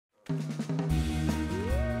And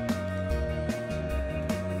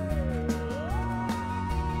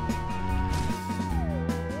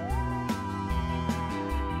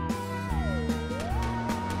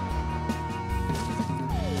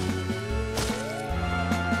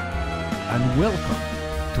welcome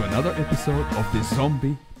to another episode of the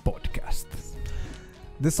Zombie Podcast.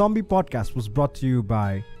 The Zombie Podcast was brought to you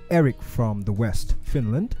by Eric from the West,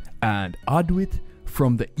 Finland. And Adwit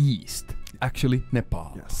from the East, actually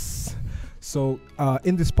Nepal. Yes. So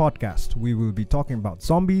in this podcast, we will be talking about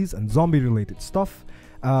zombies and zombie-related stuff.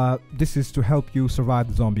 This is to help you survive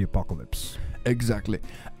the zombie apocalypse. Exactly.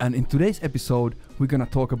 And in today's episode, we're gonna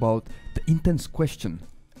talk about the intense question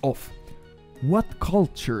of what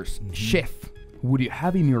culture's chef would you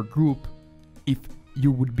have in your group if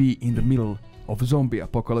you would be in the middle of a zombie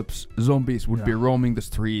apocalypse? Zombies would be roaming the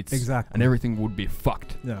streets, Exactly. and everything would be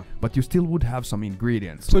fucked. Yeah. But you still would have some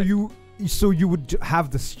ingredients. So you would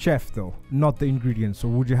have the chef though, not the ingredients, or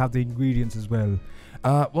would you have the ingredients as well?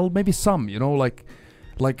 Well, maybe some,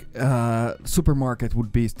 like supermarket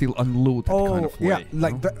would be still unlooted kind of way. Yeah,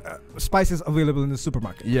 like the spices available in the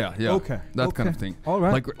supermarket. Yeah. Okay. That kind of thing. All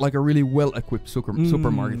right. Like a really well-equipped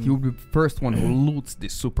supermarket. You would be the first one who loots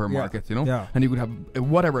this supermarket, Yeah. And you would have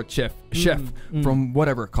whatever chef from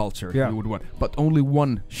whatever culture you would want, but only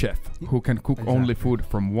one chef who can cook only food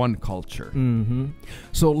from one culture. Mm-hmm.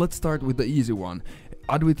 So let's start with the easy one.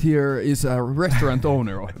 Adwit here is a restaurant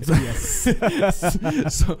owner. Yes.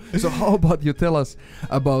 So how about you tell us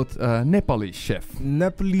about Nepalese chef?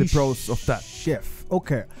 Nepalese the pros of that. chef.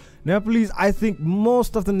 Okay. Nepalese, I think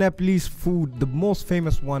most of the Nepalese food, the most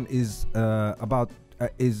famous one is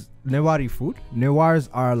is Newari food. Newars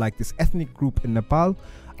are like this ethnic group in Nepal.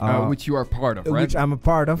 Which you are part of, right? Which I'm a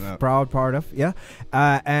part of, proud part of, yeah.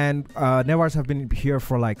 And Newars have been here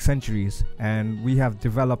for like centuries, and we have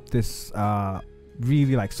developed this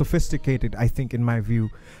really like sophisticated, I think in my view,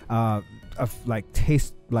 of like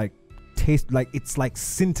taste like it's like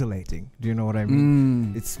scintillating. Do you know what I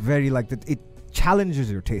mean? It's very like that. It challenges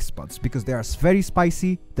your taste buds because they are very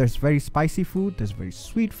spicy. There's very spicy food. There's very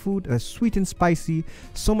sweet food. There's sweet and spicy.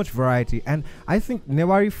 So much variety. And I think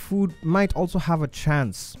Newari food might also have a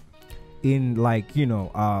chance in like,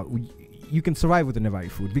 you can survive with the Newari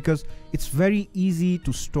food because it's very easy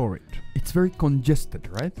to store it. It's very congested,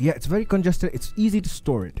 right? Yeah, it's very congested. It's easy to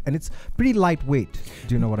store it, and it's pretty lightweight.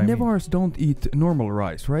 Do you know what I mean? Newars don't eat normal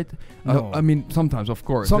rice, right? No. I mean, sometimes, of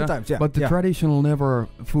course. Sometimes, yeah. But the traditional Nevar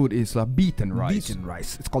food is beaten rice. Beaten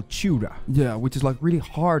rice. It's called chura. Yeah, which is like really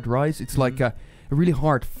hard rice. It's like really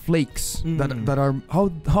hard flakes that are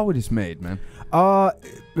how it is made, man.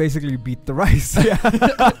 Basically beat the rice.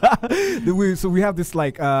 So we have this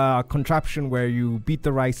like contraption where you beat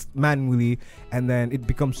the rice manually and then it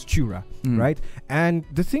becomes chura, right? And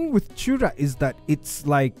the thing with chura is that it's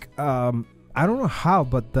like I don't know how,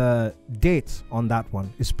 but the date on that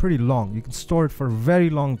one is pretty long. You can store it for a very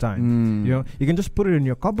long time. You can just put it in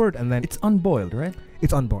your cupboard and then it's unboiled, right?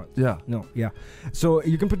 It's unboiled. Yeah. No, yeah. So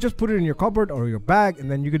you can just put it in your cupboard or your bag, and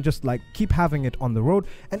then you can just like keep having it on the road,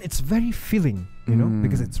 and it's very filling,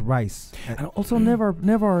 because it's rice. And also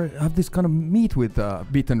never have this kind of meat with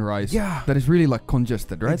beaten rice. Yeah. That is really like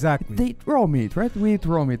congested, right? Exactly. They eat raw meat, right? We eat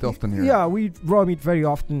raw meat often here. Yeah, we eat raw meat very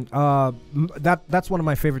often. That's one of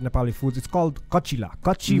my favorite Nepali foods. It's called kachila.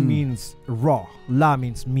 Kachi means raw. La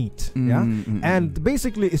means meat. And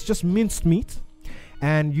basically it's just minced meat.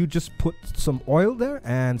 And you just put some oil there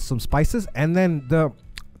and some spices, and then the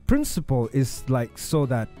principle is like so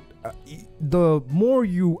that the more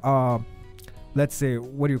you let's say,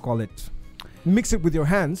 what do you call it, mix it with your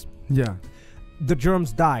hands, the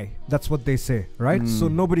germs die. That's what they say, right? So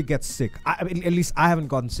nobody gets sick. I mean, at least I haven't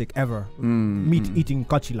gotten sick ever eating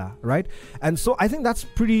kachila, right? And so I think that's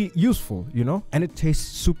pretty useful, and it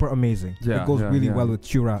tastes super amazing. It goes really well with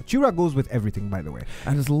chura. Chura goes with everything, by the way.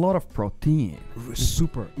 And there's a lot of protein.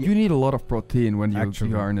 Super. You need a lot of protein when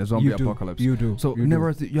you are in a zombie apocalypse. You do. So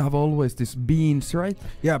you have always these beans, right?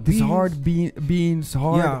 Yeah, these hard beans,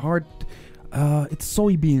 hard. It's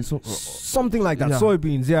soybeans, something like that. Yeah.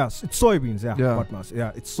 Soybeans, yes, it's soybeans.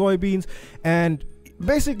 It's soybeans, and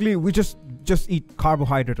basically we just eat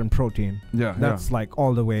carbohydrate and protein. That's like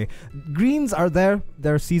all the way. Greens are there;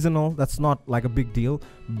 they're seasonal. That's not like a big deal.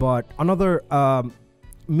 But another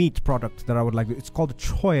meat product that I would like, it's called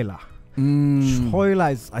choila.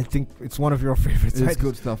 Choila is, I think, it's one of your favorites. It's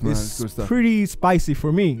good stuff, man. It's good stuff. Pretty spicy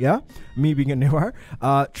for me. Yeah, me being a Newar.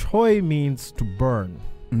 Choi means to burn.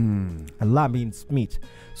 And la means meat.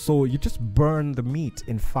 So you just burn the meat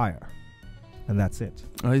in fire. And that's it.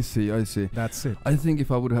 I see. That's it. I think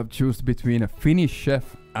if I would have chosen between a Finnish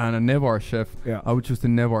chef and a Nevar chef, Yeah. I would choose the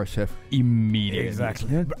Nevar chef immediately. Exactly.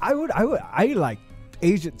 Yeah. But I like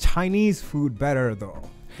Asian Chinese food better though.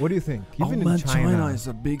 What do you think? You've been in China is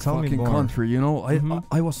a big Tell me fucking more. country. You know, Mhm.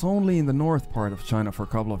 I was only in the north part of China for a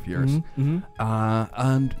couple of years, Mhm.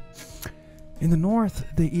 and in the north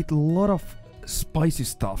they eat a lot of spicy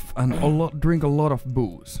stuff and drink a lot of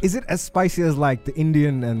booze. Is it as spicy as like the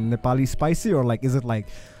Indian and Nepali spicy, or like is it like,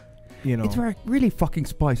 you know? It's really fucking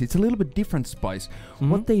spicy. It's a little bit different spice. Mhm.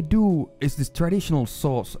 What they do is this traditional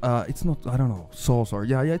sauce. It's not, I don't know, sauce or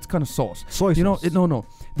it's kind of sauce. soy You know, sauce. no.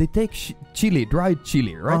 They take chili, dried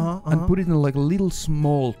chili, right, Uh-huh, and put it in like little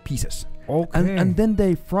small pieces, Okay. and then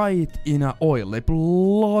they fry it in oil. They put a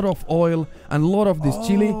lot of oil and a lot of this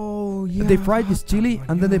chili. Oh yeah. They fry this I've had that chili, one,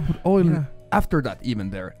 and then they yeah. put oil in Yeah. after that even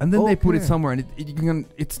there, and then they put it Okay. somewhere, and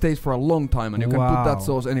it stays for a long time, and you can put Wow. that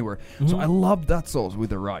sauce anywhere. So Mhm. I love that sauce with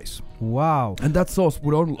the rice, Wow. and that sauce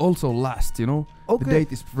would also last. You know, the Okay.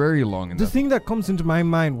 date is very long in The that. thing that comes into my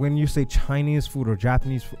mind when you say Chinese food or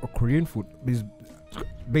Japanese food or Korean food is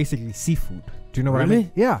basically seafood. Do you know what I mean?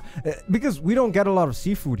 Really? Yeah, because we don't get a lot of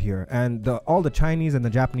seafood here, and all the Chinese and the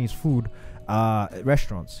Japanese food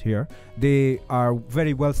restaurants here, they are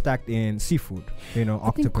very well stacked in seafood. You know,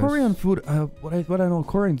 I think octopus, Korean food. What I know,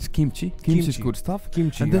 Korean is kimchi. Kimchi is Kimchi. good stuff.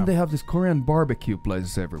 kimchi, And then yeah. they have this Korean barbecue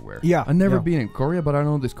places everywhere. Yeah, I've never yeah. been in Korea, but I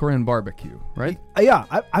know this Korean barbecue, right? Yeah,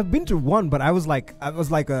 I've been to one, but I was like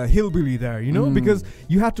a hillbilly there, you know, Mm. because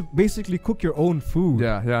you had to basically cook your own food.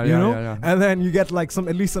 Yeah, you know, yeah. and then you get like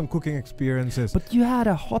at least some cooking experiences. But you had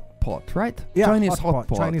a hot pot, right? Yeah, Chinese hot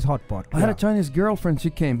pot. Chinese hot pot. I had a Chinese girlfriend. She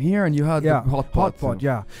came here, and you had yeah, the hot pot. Hot pot,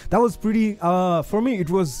 yeah. That was pretty. For me, it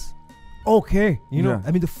was okay. You know, Yeah.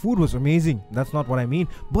 I mean, the food was amazing. That's not what I mean.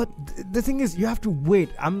 But the thing is, you have to wait.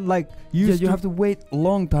 I'm like Yeah, you have to wait a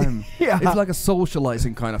long time. Yeah, It's like a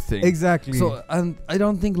socializing kind of thing. exactly. So, and I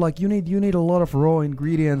don't think like you need a lot of raw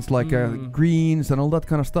ingredients like greens and all that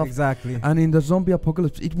kind of stuff. exactly. And in the zombie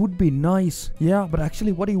apocalypse, it would be nice, yeah. But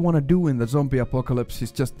actually, what you want to do in the zombie apocalypse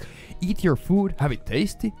is just eat your food, have it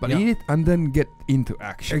tasty, but Yeah. eat it and then get into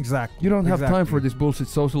action. Exactly. You don't have time for Exactly. this bullshit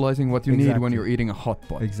socializing. What you need when Exactly. you're eating a hot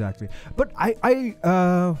pot. Exactly. But I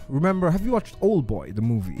remember. Have you watched Old Boy, the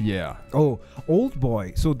movie? Yeah. Oh, Old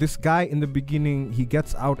Boy. So this guy in the beginning, he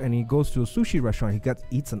gets out and he goes to a sushi restaurant. He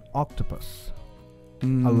eats an octopus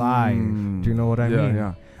alive. Do you know what I yeah, mean?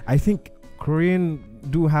 Yeah. I think Korean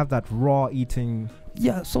do have that raw eating,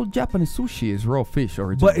 Yeah. So Japanese sushi is raw fish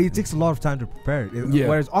originally. but it takes a lot of time to prepare it. Yeah.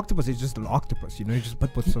 Whereas octopus is just an octopus. You know, you just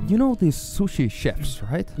put some. You know these sushi chefs,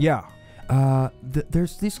 right? Yeah.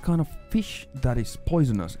 There's this kind of fish that is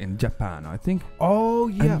poisonous in Japan, I think. Oh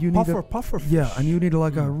yeah. you need puffer fish. Yeah, and you need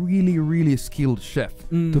like a really, really skilled chef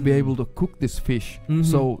to be able to cook this fish Mhm.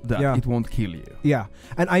 so that Yeah. it won't kill you. Yeah,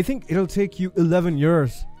 and I think it'll take you 11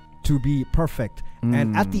 years to be perfect.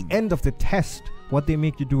 And at the Mm. end of the test, what they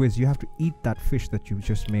make you do is you have to eat that fish that you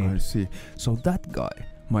just I made. see. So that guy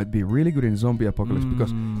might be really good in zombie apocalypse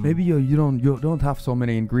because Mm. maybe you don't have so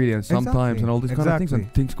many ingredients sometimes Exactly, and all these kind of things and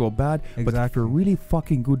exactly. things go bad. But if Exactly. you're really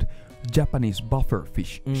fucking good Japanese buffer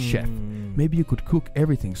fish chef, Mm. maybe you could cook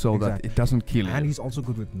everything so that Exactly. it doesn't kill And you. he's also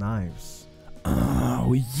good with knives.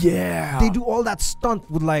 Oh yeah. They do all that stunt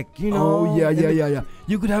with like, you know. Oh yeah, and yeah, the- yeah, yeah.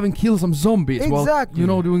 You could have him kill some zombies while Exactly.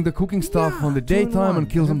 doing the cooking stuff Yeah, on the two in daytime one. and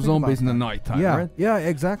kill I some didn't think zombies in about the that. nighttime, Yeah, right? yeah,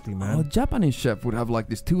 exactly, A man. Japanese chef would have like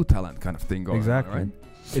this two talent kind of thing going Exactly. on, right?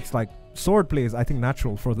 It's like sword play is, I think,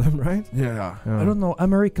 natural for them, right? Yeah. Yeah. I don't know.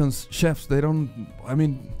 Americans chefs, they don't. I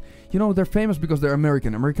mean, they're famous because they're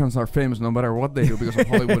American. Americans are famous no matter what they do because of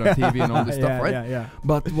Hollywood and TV and all this stuff, right? Yeah, yeah.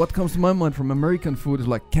 But what comes to my mind from American food is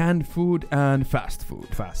like canned food and fast food.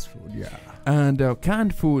 Fast food, yeah. And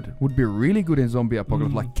canned food would be really good in zombie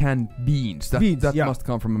apocalypse, Mm. like canned beans. That Beans, yeah. must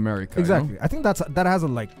come from America. Exactly. I think that has a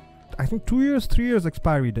 3 years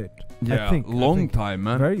expiry date. Yeah, I think. long time,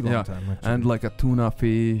 man. Very long yeah. time, actually. And like a tuna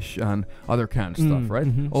fish and other canned stuff, right?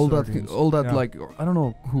 Mhm. All Sardines. that, Yeah. like I don't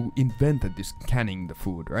know who invented this canning the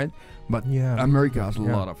food, right? But Yeah. America has a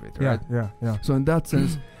Yeah. lot of it, Yeah, right? yeah. So in that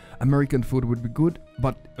sense, American food would be good,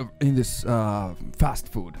 but in this fast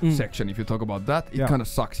food section, if you talk about that, it Yeah. kind of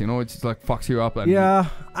sucks. It's like fucks you up. And Yeah,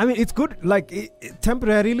 I mean it's good. Like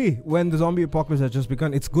temporarily, when the zombie apocalypse has just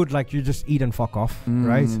begun, it's good. Like you just eat and fuck off,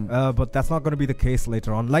 right? But that's not going to be the case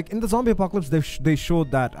later on. Like in the zombie apocalypse, they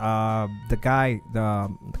showed that the guy, the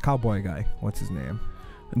cowboy guy, what's his name?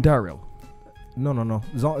 Daryl. No.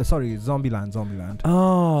 Zombieland.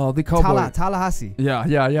 Oh, the cowboy. Tallahassee. Yeah.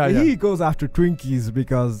 He goes after Twinkies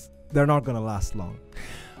because they're not gonna last long.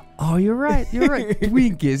 Oh, you're right.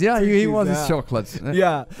 Twinkies. Yeah, he Twinkies, wants his yeah. chocolates.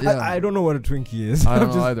 Yeah. Yeah. I don't know what a Twinkie is. I I'm don't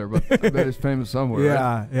know just- either, but I bet it's famous somewhere.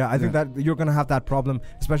 right? Yeah. I think that you're gonna have that problem,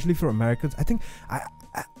 especially for Americans. I think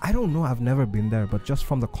I don't know. I've never been there, but just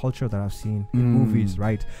from the culture that I've seen in movies,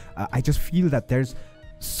 right? I just feel that there's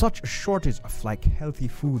such a shortage of like healthy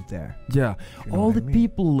food there. Yeah, You know all what I the mean?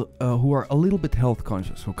 people who are a little bit health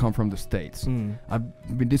conscious, who come from the States,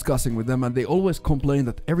 I've been discussing with them, and they always complain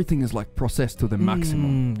that everything is like processed to the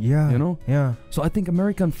maximum. Yeah. You know? Yeah. So I think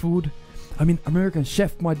American food, I mean, American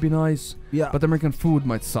chef might be nice, Yeah. but American food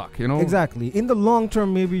might suck, you know? Exactly. In the long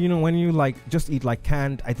term, maybe, you know, when you like just eat like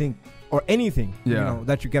canned, I think, or anything, you Yeah. know,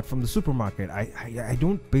 that you get from the supermarket, I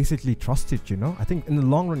don't basically trust it, you know. I think in the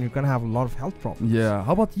long run, you're gonna have a lot of health problems. Yeah.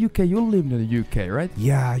 How about UK? You lived in the UK, right?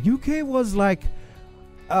 Yeah, UK was like,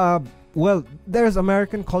 well, there's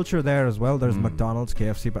American culture there as well. There's McDonald's,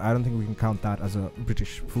 KFC, but I don't think we can count that as a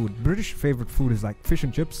British food. British favorite food is like fish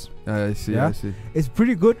and chips. I see, Yeah. I see. It's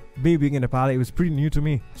pretty good. Me being in Nepal, it was pretty new to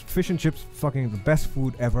me. Fish and chips, fucking the best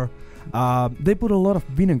food ever. They put a lot of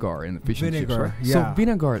vinegar in the fish and chips, Vinegar, right? yeah. So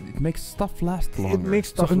vinegar, it makes stuff last longer. makes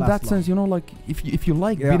stuff So in last that sense, you know, like if you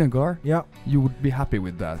like Yeah. vinegar, Yeah. you would be happy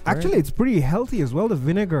with that. right? Actually, it's pretty healthy as well, the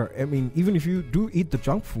vinegar. I mean, even if you do eat the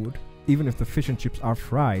junk food, even if the fish and chips are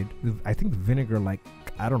fried, I think the vinegar, like,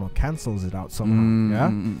 I don't know, cancels it out somehow.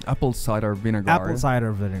 Yeah? Apple cider vinegar. Apple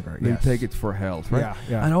cider vinegar, They yes. take it for health, right? Yeah,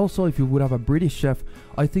 yeah. And also, if you would have a British chef,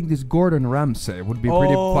 I think this Gordon Ramsay would be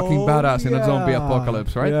pretty fucking badass in a zombie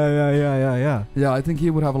apocalypse, right? Yeah. Yeah, I think he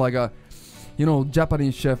would have like a, you know,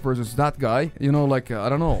 Japanese chef versus that guy. You know, like I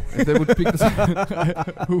don't know if they would pick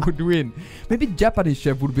who would win. Maybe Japanese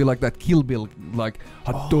chef would be like that Kill Bill, like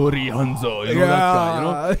Hattori Hanzo, you know that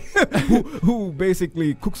guy, you know? who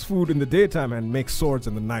basically cooks food in the daytime and makes swords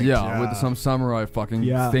in the night. Yeah, with some samurai fucking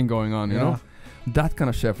thing going on, you know? That kind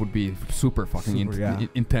of chef would be super fucking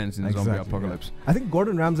intense in a zombie apocalypse. I think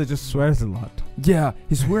Gordon Ramsay just swears a lot. Yeah,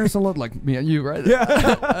 he swears a lot like me and you, right?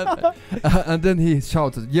 Yeah. and then he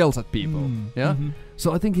yells at people. Yeah? Mhm.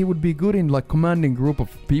 So I think he would be good in like commanding group of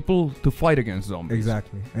people to fight against zombies.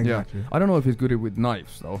 Exactly. I don't know if he's good with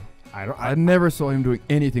knives though. I I never saw him doing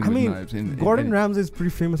anything with mean, knives. Gordon Ramsay is pretty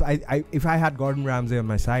famous. If I had Gordon Ramsay on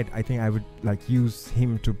my side, I think I would like use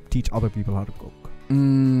him to teach other people how to cook.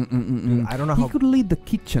 I don't know He how. could lead the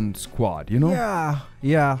kitchen squad, you know? Yeah.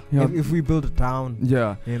 Yeah. If we build a town,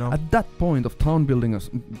 Yeah. you know. At that point of town building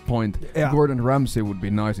point, Yeah. Gordon Ramsay would be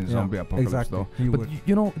nice in Yeah, zombie apocalypse exactly. though. He But would.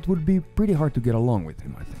 you know, it would be pretty hard to get along with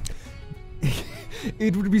him, I think.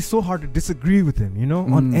 It would be so hard to disagree with him, you know,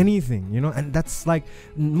 on Mm. anything, you know, and that's like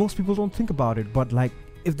most people don't think about it, but like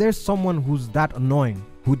if there's someone who's that annoying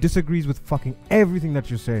who disagrees with fucking everything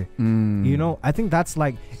that you say, you know, I think that's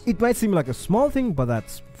like, it might seem like a small thing, but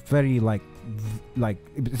that's very like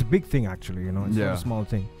it's a big thing actually, you know. It's not a small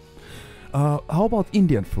thing. How about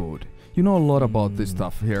Indian food? You know a lot about this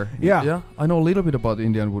stuff here. Yeah. I know a little bit about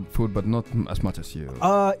Indian food, but not as much as you.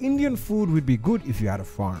 Indian food would be good if you had a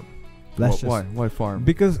farm. Let's Why? Why farm?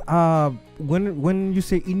 Because when you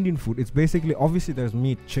say Indian food, it's basically, obviously there's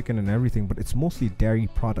meat, chicken and everything, but it's mostly dairy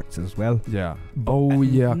products as well. Yeah. And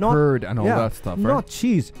yeah, not- curd and all that stuff, right? Not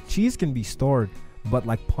cheese. Cheese can be stored, but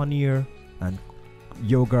like paneer and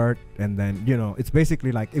yogurt, and then, you know, it's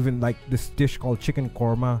basically like, even like this dish called chicken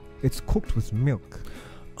korma, it's cooked with milk.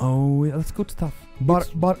 Oh, yeah, that's good stuff.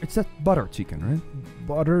 It's that butter chicken, right?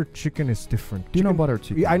 Butter chicken is different. Do you know butter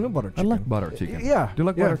chicken? Yeah, I know butter chicken. I like butter chicken. Yeah. Do you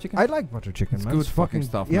like butter chicken? I like butter chicken. It's man. good fucking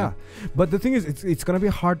stuff, Yeah. man. But the thing is, it's gonna be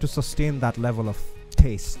hard to sustain that level of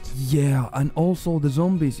taste. Yeah, and also the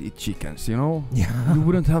zombies eat chickens, you know? Yeah. You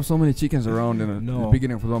wouldn't have so many chickens around in the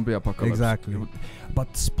beginning of a zombie apocalypse. Exactly.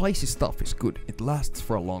 But spicy stuff is good. It lasts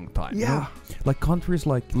for a long time. you Yeah. know? Like countries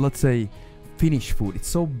like, let's say, Finnish food. It's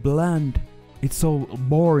so bland. It's so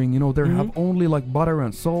boring, you know. They have only like butter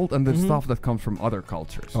and salt and then stuff that comes from other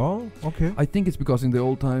cultures. Oh, okay. I think it's because in the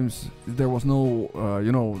old times there was no,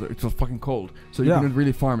 you know, it was fucking cold, so you Yeah. couldn't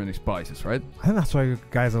really farm any spices, right? I think that's why you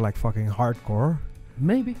guys are like fucking hardcore.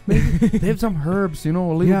 Maybe. They have some herbs, you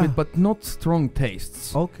know, a little Yeah. bit, but not strong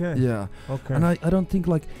tastes. Okay. Yeah. Okay. And I don't think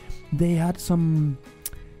like they had some,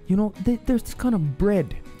 you know, there's this kind of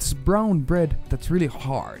bread, this brown bread that's really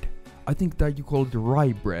hard. I think that you call it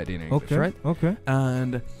rye bread in English, right? Okay.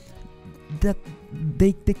 And that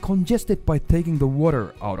they congest it by taking the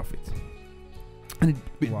water out of it, and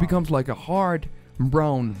it Wow. becomes like a hard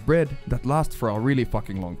brown bread that lasts for a really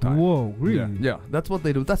fucking long time. Whoa, really? Yeah, that's what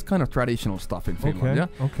they do. That's kind of traditional stuff in Finland.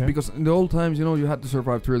 Okay. Yeah. Okay. Because in the old times, you know, you had to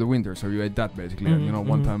survive through the winter, so you ate that basically. And, you know,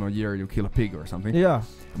 one Mhm. time a year you kill a pig or something. Yeah.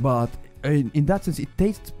 But in that sense, it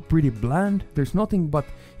tastes pretty bland. There's nothing but,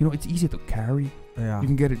 you know, it's easy to carry. Yeah. You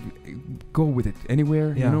can get it, go with it anywhere,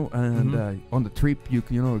 you Yeah. know, and on the trip, you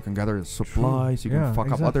can gather supplies, you can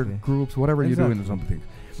fuck up other groups, whatever you do in Exactly. something.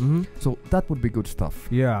 Mhm. So that would be good stuff.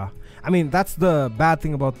 Yeah. I mean, that's the bad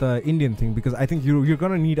thing about the Indian thing, because I think you're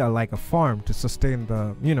gonna need a farm to sustain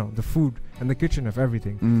the the food and the kitchen of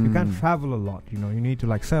everything. You can't travel a lot. You need to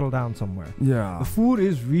like settle down somewhere. Yeah. The food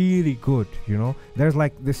is really good. There's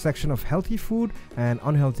like this section of healthy food and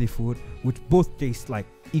unhealthy food, which both taste like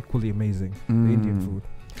equally amazing. The Indian food.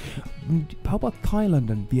 How about Thailand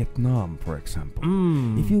and Vietnam, for example?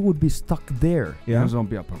 If you would be stuck there in a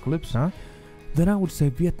zombie apocalypse, then I would say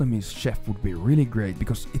Vietnamese chef would be really great,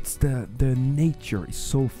 because it's the nature is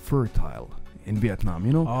so fertile in Vietnam,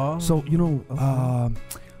 So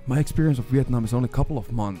my experience of Vietnam is only a couple of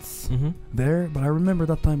months there, but I remember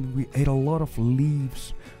that time we ate a lot of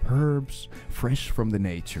leaves, herbs, fresh from the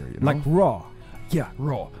nature, like raw. Yeah,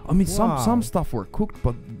 raw. I mean, some stuff were cooked,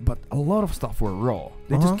 but a lot of stuff were raw.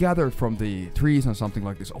 They just gathered from the trees and something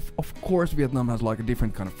like this. Of course, Vietnam has like a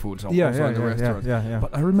different kind of foods also in the restaurant.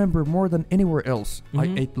 But I remember more than anywhere else, I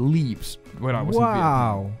ate leaves when I was in Vietnam.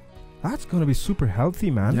 Wow, that's gonna be super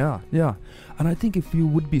healthy, man. Yeah. And I think if you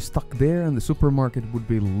would be stuck there and the supermarket would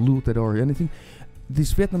be looted or anything,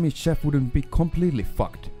 this Vietnamese chef wouldn't be completely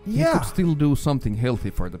fucked. He could still do something healthy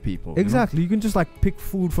for the people. Exactly. You can just like pick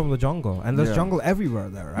food from the jungle, and there's jungle everywhere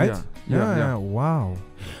there, right? Yeah. Wow.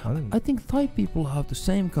 I think Thai people have the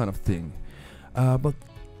same kind of thing, but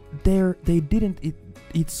they didn't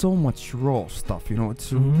eat so much raw stuff.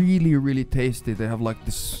 It's really, really tasty. They have like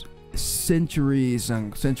this centuries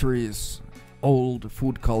and centuries old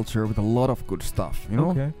food culture with a lot of good stuff,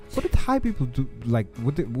 Okay. What do Thai people do? Like,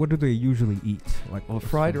 what do they usually eat? Like, well,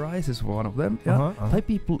 fried rice is one of them. Thai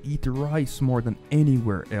people eat rice more than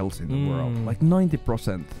anywhere else in the world. Like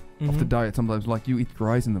 90% of the diet. Sometimes, like, you eat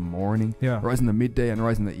rice in the morning, rice in the midday, and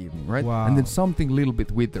rice in the evening, right? Wow. And then something little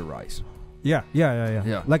bit with the rice. Yeah.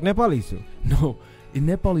 Like Nepalis too. No, in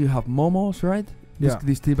Nepal you have momos, right?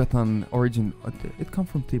 This Tibetan origin. It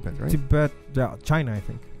comes from Tibet, right? Tibet, China, I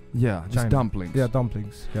think. Yeah, just dumplings. Yeah,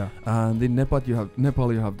 dumplings. Yeah. And in Nepal you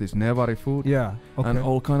have this Nevari food. Yeah. Okay. And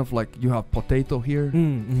all kind of like you have potato here.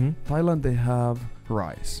 Thailand they have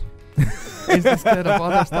rice. Instead of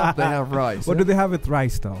other stuff they have rice. What do they have with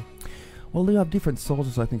rice though? Well, they have different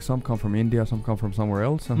sauces. I think some come from India, some come from somewhere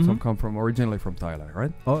else, and some come from originally from Thailand,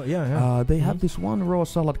 right? Oh yeah. They have this one raw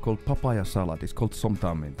salad called papaya salad. It's called som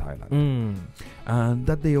tam in Thailand, and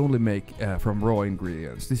that they only make from raw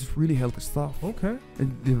ingredients. This is really healthy stuff. Okay.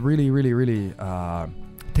 It's really, really, really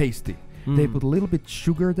tasty. They put a little bit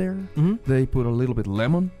sugar there. They put a little bit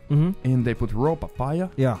lemon, and they put raw papaya.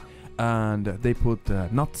 Yeah. And they put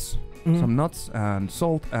nuts. Some nuts and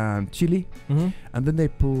salt and chili, and then they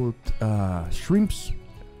put shrimps,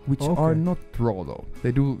 which are not raw though.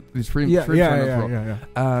 They do the shrimps are not raw.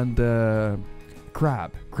 And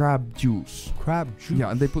crab juice. Yeah,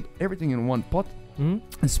 and they put everything in one pot and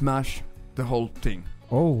smash the whole thing.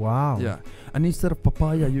 Oh wow. Yeah, and instead of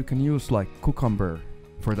papaya, you can use like cucumber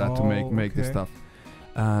for that to make this stuff.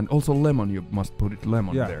 And also lemon, you must put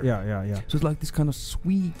lemon there. Yeah. So it's like this kind of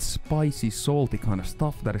sweet, spicy, salty kind of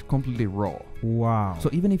stuff that is completely raw. Wow. So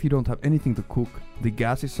even if you don't have anything to cook, the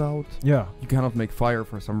gas is out. Yeah. You cannot make fire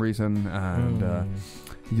for some reason, and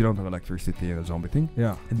you don't have electricity in a zombie thing.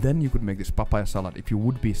 Yeah. And then you could make this papaya salad if you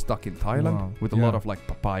would be stuck in Thailand with a lot of like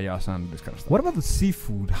papayas and this kind of stuff. What about the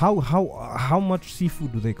seafood? How much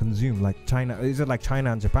seafood do they consume? Like China? Is it like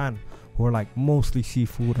China and Japan? Or like mostly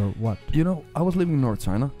seafood or what? I was living in North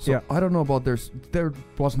China, so I don't know about there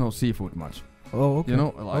was no seafood much. Oh, okay.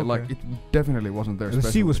 Like it definitely wasn't there. The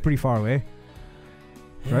sea was pretty far away,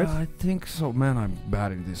 right? I think so. Man, I'm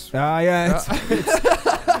bad in this. Yeah.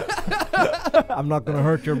 I'm not gonna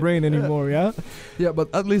hurt your brain anymore, yeah? Yeah,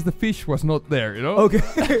 but at least the fish was not there,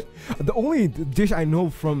 Okay. The only dish I know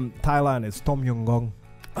from Thailand is Tom Yum Goong,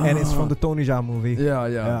 and it's from the Tony Jaa movie.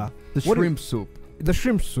 Yeah. The shrimp soup. The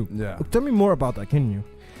shrimp soup. Yeah. Tell me more about that, can you?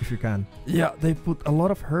 If you can. Yeah, they put a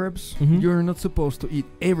lot of herbs. You're not supposed to eat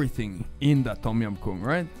everything in that Tom Yum Goong,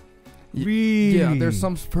 right? Really? Yeah, there's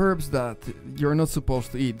some herbs that you're not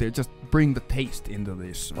supposed to eat. They just bring the taste into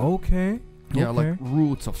this. Okay. Yeah, like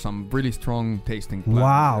roots of some really strong tasting plant.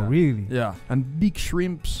 Wow, really? Yeah, and big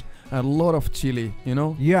shrimps, and a lot of chili,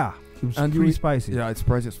 Yeah. It was and pretty spicy. Yeah, it's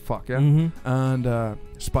pricey as fuck, yeah? And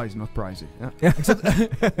spicy, not pricey. Yeah.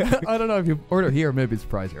 I don't know if you order here, maybe it's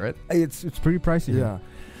pricey, right? It's pretty pricey. Yeah.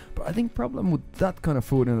 But I think problem with that kind of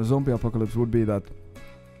food in a zombie apocalypse would be that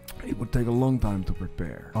it would take a long time to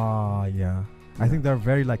prepare. Yeah. I think they're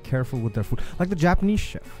very like careful with their food. Like the Japanese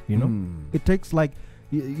chef, It takes like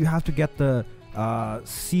you have to get the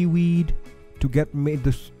seaweed to make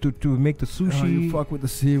the sushi. You fuck with the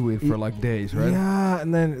seaweed for like days, right? Yeah,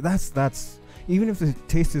 and then that's even if the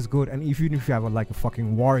taste is good, and even if you have a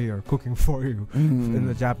fucking warrior cooking for you in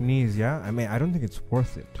the Japanese, I mean, I don't think it's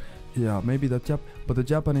worth it. Yeah, maybe but the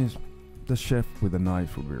Japanese, the chef with a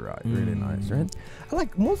knife would be really nice, right? I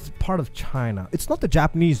like most part of China. It's not the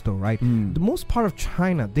Japanese though, right? The most part of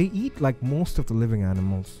China, they eat like most of the living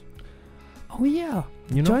animals. Oh yeah,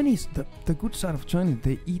 You know? Chinese. The good side of Chinese,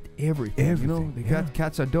 they eat everything. You know, Everything, they yeah.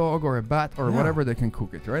 catch a dog or a bat or Yeah. whatever, they can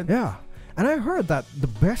cook it, right? Yeah. And I heard that the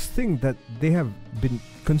best thing that they have been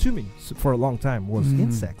consuming for a long time was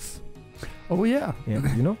insects. Oh yeah.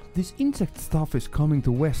 Yeah, you know? This insect stuff is coming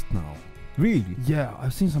to West now. Really? Yeah,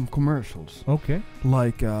 I've seen some commercials. Okay.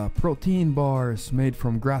 Like protein bars made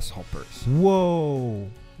from grasshoppers. Whoa.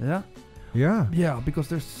 Yeah? Yeah. Yeah, because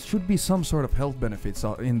there should be some sort of health benefits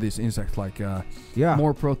in this insect, like Yeah.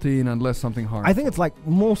 more protein and less something harmful. I think it's like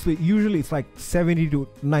usually it's like 70 to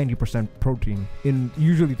 90% protein in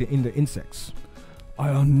the insects. I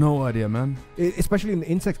have no idea, man. Especially in the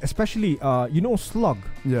insects, especially you know slug.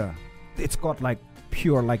 Yeah. It's got like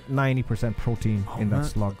pure like 90% protein in that man.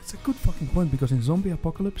 slug. It's a good fucking point, because in zombie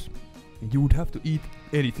apocalypse, you would have to eat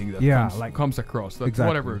anything that comes across. That's Exactly.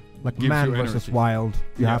 whatever. Like gives man you versus energy. wild.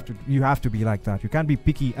 You Yeah. have to be like that. You can't be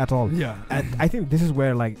picky at all. Yeah. And I think this is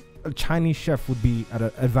where like a Chinese chef would be at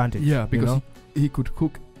an advantage. Yeah, because you know? he could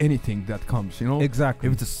cook anything that comes, you know? Exactly.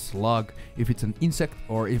 If it's a slug, if it's an insect,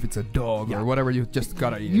 or if it's a dog, Yeah. or whatever, you just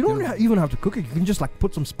gotta eat it. You don't know? even have to cook it. You can just like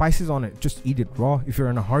put some spices on it. Just eat it raw if you're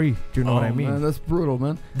in a hurry. Do you know what I mean? Man, that's brutal,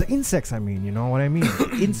 man. The insects, I mean, you know what I mean?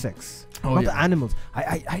 The insects. Oh, not yeah. the animals.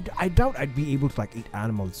 I doubt I'd be able to like eat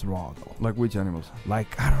animals raw though. Like which animals? Like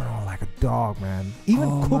I don't know, like a dog, man. Even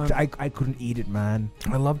Oh, cooked, man. I couldn't eat it, man.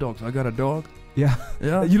 I love dogs. I got a dog. Yeah.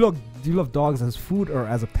 Yeah. Do you love dogs as food or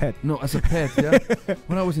as a pet? No, as a pet, yeah.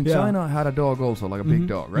 When I was in Yeah. China, I had a dog also, like a big Mhm,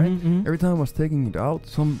 dog, right? mhm, mhm. Every time I was taking it out,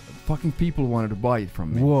 some fucking people wanted to buy it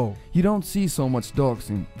from me. Whoa. You don't see so much dogs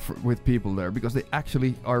with people there, because they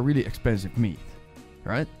actually are really expensive meat,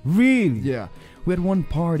 right? Really? Yeah. We had one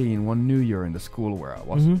party in one New Year in the school where I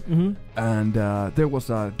was, Mm-hmm. and there was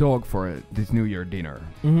a dog for this New Year dinner.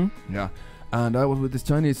 Mm-hmm. Yeah. And I was with this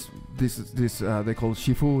Chinese, they call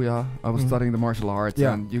Shifu, yeah. I was Mhm. studying the martial arts,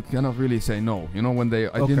 Yeah. and you cannot really say no. You know, when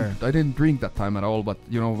I didn't drink that time at all, but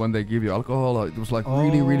you know, when they give you alcohol, it was like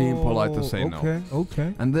really impolite to say no.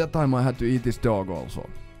 Okay. And that time I had to eat this dog also.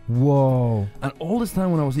 Whoa. And all this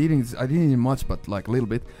time when I was eating this, I didn't eat much, but like a little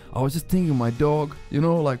bit. I was just thinking, my dog, you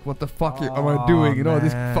know, like what the fuck am I doing? You know,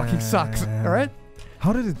 this fucking sucks. Man. All right.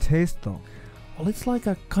 How did it taste though? Well, it's like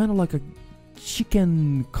a kind of like a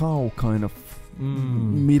chicken cow kind of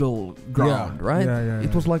middle ground, Yeah, right? yeah,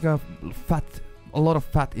 It was like a lot of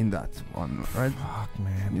fat in that one, right? Fuck,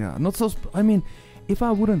 man. Yeah, not so. I mean, if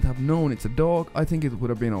I wouldn't have known it's a dog, I think it would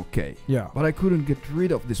have been okay. Yeah. But I couldn't get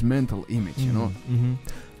rid of this mental image, you know. Mm-hmm.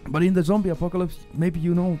 But in the zombie apocalypse, maybe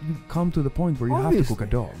you come to the point where you have to cook a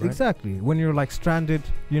dog, right? Exactly. When you're like stranded,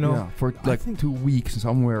 you know. Yeah, for I like think 2 weeks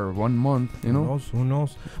somewhere, 1 month, you know. Who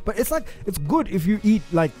knows? But it's like, it's good if you eat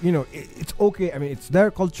like, you know, it's okay. I mean, it's their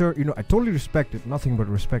culture, you know. I totally respect it. Nothing but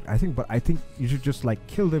respect. I think you should just like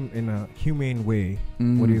kill them in a humane way.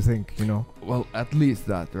 What do you think? You know? Well, at least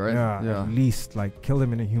that, right? Yeah. At least like kill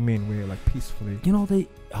them in a humane way, like peacefully. You know,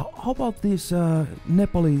 how about this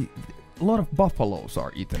Nepali? A lot of buffaloes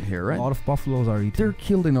are eaten here, right? A lot of buffaloes are eaten. They're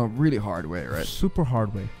killed in a really hard way, right? Super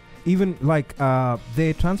hard way. Even like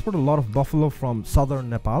they transport a lot of buffalo from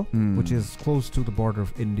southern Nepal, which is close to the border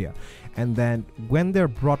of India, and then when they're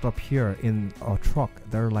brought up here in a truck,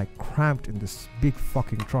 they're like cramped in this big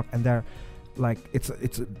fucking truck, and they're like it's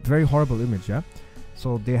a very horrible image, yeah.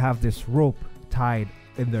 So they have this rope tied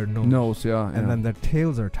in their nose, and then their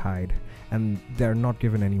tails are tied. And they're not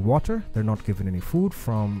given any water. They're not given any food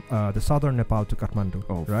from the southern Nepal to Kathmandu.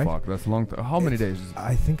 Oh, right? fuck, that's long. How many days?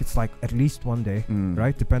 I think it's like at least 1 day,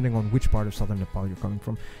 right? Depending on which part of southern Nepal you're coming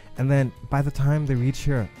from. And then by the time they reach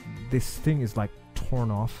here, this thing is like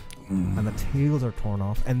torn off, and the tails are torn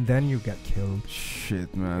off, and then you get killed.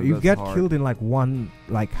 Shit, man. You that's get hard. killed in like one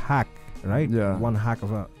like hack, right? Yeah. One hack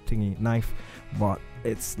of a thingy knife, but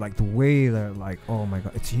it's like the way they're like, oh my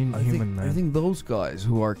god, it's inhuman, man. I think those guys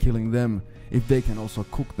who are killing them, if they can also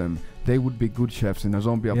cook them, they would be good chefs in a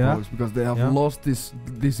zombie apocalypse, because they have lost this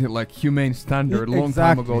like humane standard a long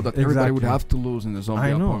time ago that everybody would have to lose in the zombie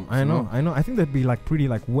apocalypse. I know. I think they'd be like pretty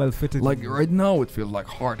like well fitted. Like right now, it feels like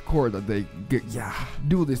hardcore that they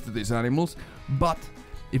do this to these animals, but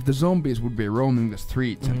if the zombies would be roaming the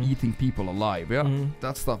streets and eating people alive,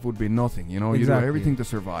 that stuff would be nothing, you know. Exactly. You do everything to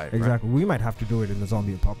survive. Exactly. Right? We might have to do it in the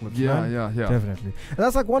zombie apocalypse. Yeah, man. yeah. Definitely. And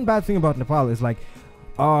that's like one bad thing about Nepal is like,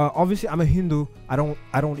 obviously I'm a Hindu. I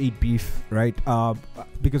don't eat beef, right?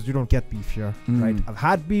 Because you don't get beef here, right? I've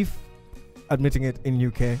had beef, admitting it, in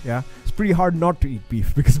UK. Yeah, it's pretty hard not to eat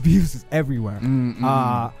beef because beef is everywhere.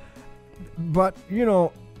 But you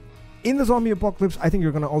know, in the zombie apocalypse, I think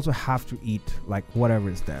you're gonna also have to eat like whatever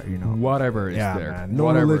is there, you know. Whatever is there. Man. No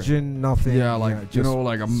whatever. religion, nothing. Yeah, like you know,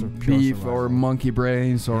 like a beef or monkey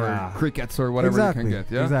brains or crickets or whatever you can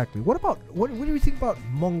get. Yeah, exactly. What do you think about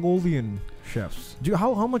Mongolian chefs?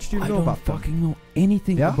 How much do you know about them? I don't fucking know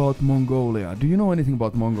anything about Mongolia. Do you know anything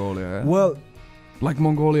about Mongolia? Well, like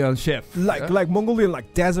Mongolian chef, like Mongolian,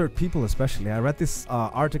 like desert people especially. I read this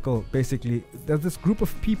article. Basically, there's this group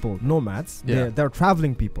of people, nomads. Yeah. They're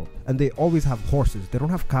traveling people, and they always have horses. They don't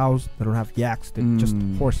have cows. They don't have yaks. They're just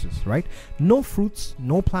horses, right? No fruits,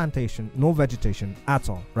 no plantation, no vegetation at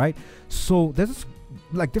all, right? So there's this,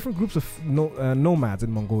 like different groups of nomads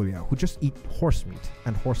in Mongolia who just eat horse meat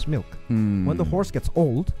and horse milk. When the horse gets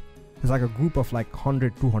old, there's like a group of like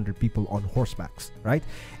 100, 200 people on horsebacks, right?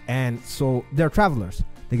 And so they're travelers.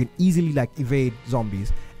 They can easily like evade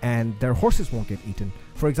zombies, and their horses won't get eaten.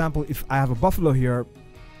 For example, if I have a buffalo here,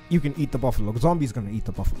 you can eat the buffalo. Zombie's gonna eat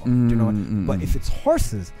the buffalo. Do you know what? But if it's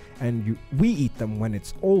horses and we eat them when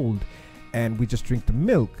it's old, and we just drink the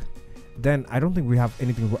milk, then I don't think we have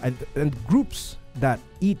anything. And groups that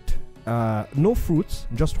eat no fruits,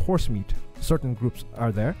 just horse meat, certain groups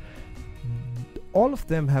are there. All of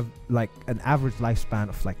them have like an average lifespan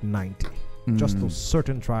of like 90. Just those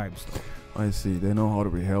certain tribes. I see. They know how to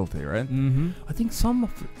be healthy, right? I think I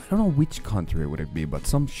don't know which country would it be, but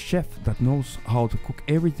some chef that knows how to cook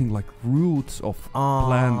everything like roots of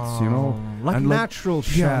plants, you know, like and natural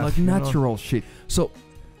chef. Yeah, like natural shit. So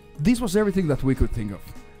this was everything that we could think of.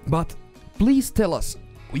 But please tell us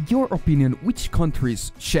your opinion. Which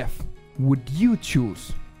country's chef would you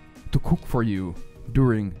choose to cook for you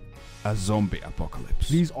during a zombie apocalypse?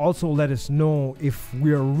 Please also let us know if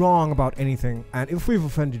we are wrong about anything, and if we've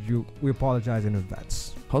offended you, we apologize in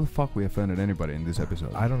advance. How the fuck we offended anybody in this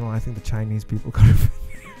episode? I don't know. I think the Chinese people got offended.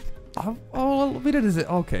 Well, we didn't say.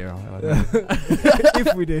 Okay.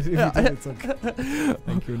 If we did, it's okay.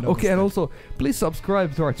 Thank you. Okay, and also please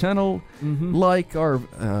subscribe to our channel, like our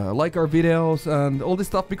videos and all this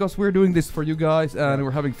stuff, because we're doing this for you guys and we're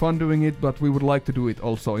having fun doing it. But we would like to do it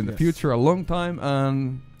also in the future, a long time.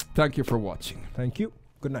 And thank you for watching. Thank you.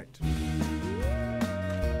 Good night.